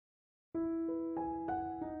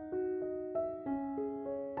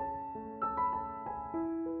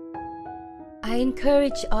I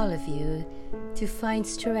encourage all of you to find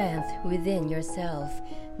strength within yourself,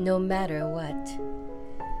 no matter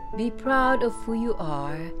what. Be proud of who you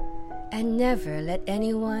are, and never let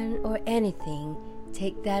anyone or anything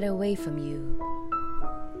take that away from you.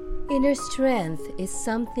 Inner strength is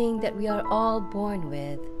something that we are all born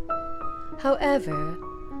with. However,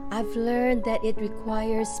 I've learned that it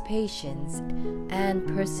requires patience and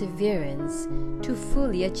perseverance to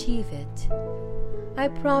fully achieve it. I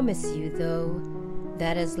promise you, though,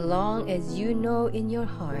 that as long as you know in your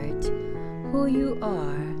heart who you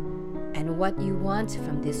are and what you want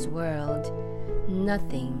from this world,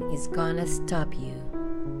 nothing is gonna stop you.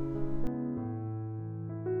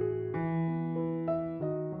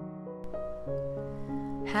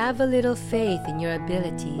 Have a little faith in your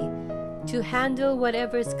ability to handle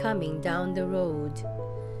whatever's coming down the road.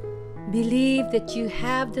 Believe that you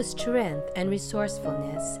have the strength and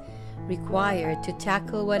resourcefulness required to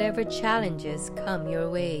tackle whatever challenges come your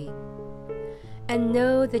way. And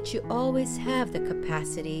know that you always have the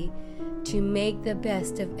capacity to make the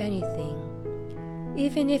best of anything.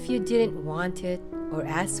 Even if you didn't want it or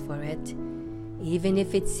ask for it, even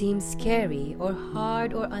if it seems scary or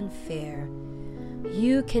hard or unfair,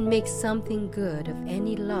 you can make something good of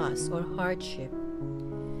any loss or hardship.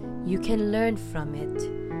 You can learn from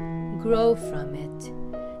it, grow from it,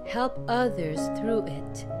 help others through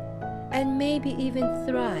it, and maybe even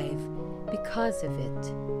thrive because of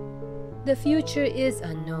it. The future is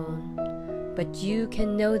unknown, but you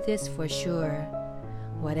can know this for sure.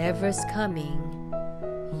 Whatever's coming,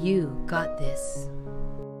 you got this.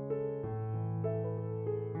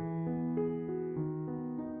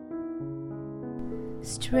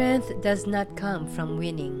 Strength does not come from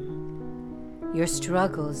winning. Your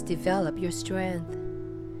struggles develop your strength.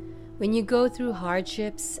 When you go through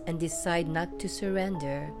hardships and decide not to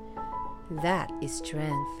surrender, that is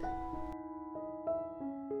strength.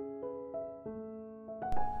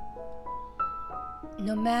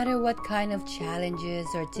 No matter what kind of challenges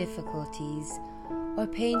or difficulties or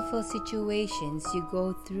painful situations you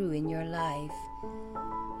go through in your life,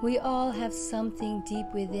 we all have something deep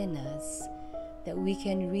within us that we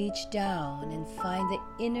can reach down and find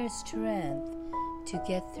the inner strength to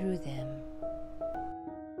get through them.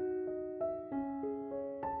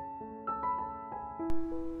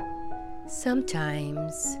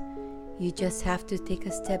 Sometimes you just have to take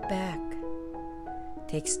a step back,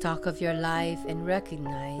 take stock of your life, and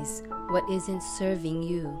recognize what isn't serving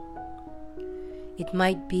you. It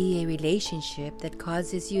might be a relationship that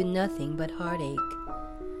causes you nothing but heartache,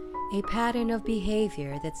 a pattern of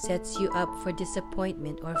behavior that sets you up for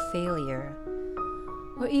disappointment or failure,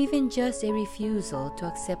 or even just a refusal to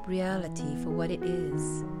accept reality for what it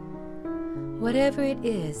is. Whatever it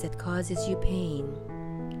is that causes you pain,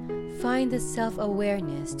 find the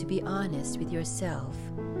self-awareness to be honest with yourself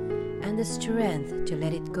and the strength to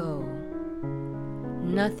let it go.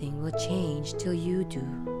 Nothing will change till you do.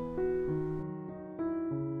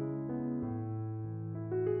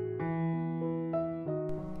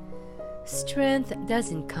 Strength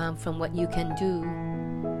doesn't come from what you can do.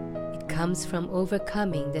 It comes from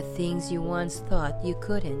overcoming the things you once thought you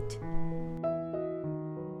couldn't.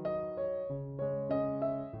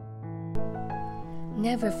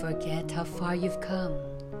 Never forget how far you've come,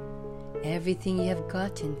 everything you have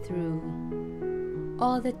gotten through,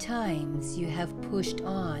 all the times you have pushed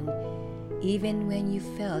on even when you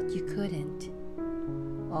felt you couldn't,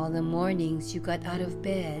 all the mornings you got out of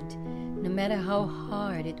bed no matter how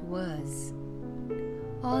hard it was,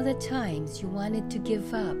 all the times you wanted to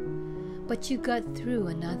give up but you got through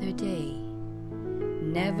another day.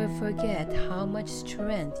 Never forget how much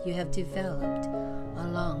strength you have developed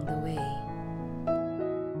along the way.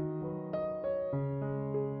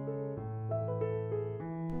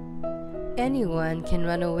 Anyone can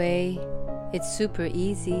run away. It's super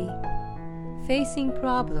easy. Facing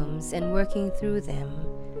problems and working through them,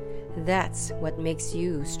 that's what makes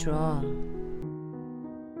you strong.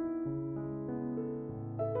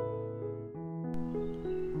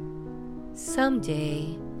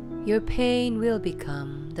 Someday, your pain will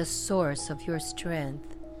become the source of your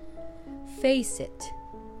strength. Face it.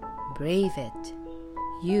 Brave it.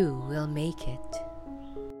 You will make it.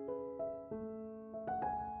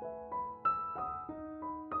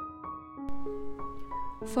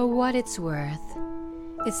 For what it's worth,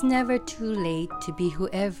 it's never too late to be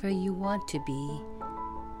whoever you want to be.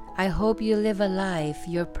 I hope you live a life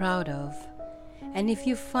you're proud of, and if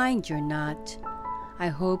you find you're not, I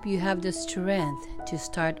hope you have the strength to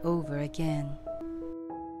start over again.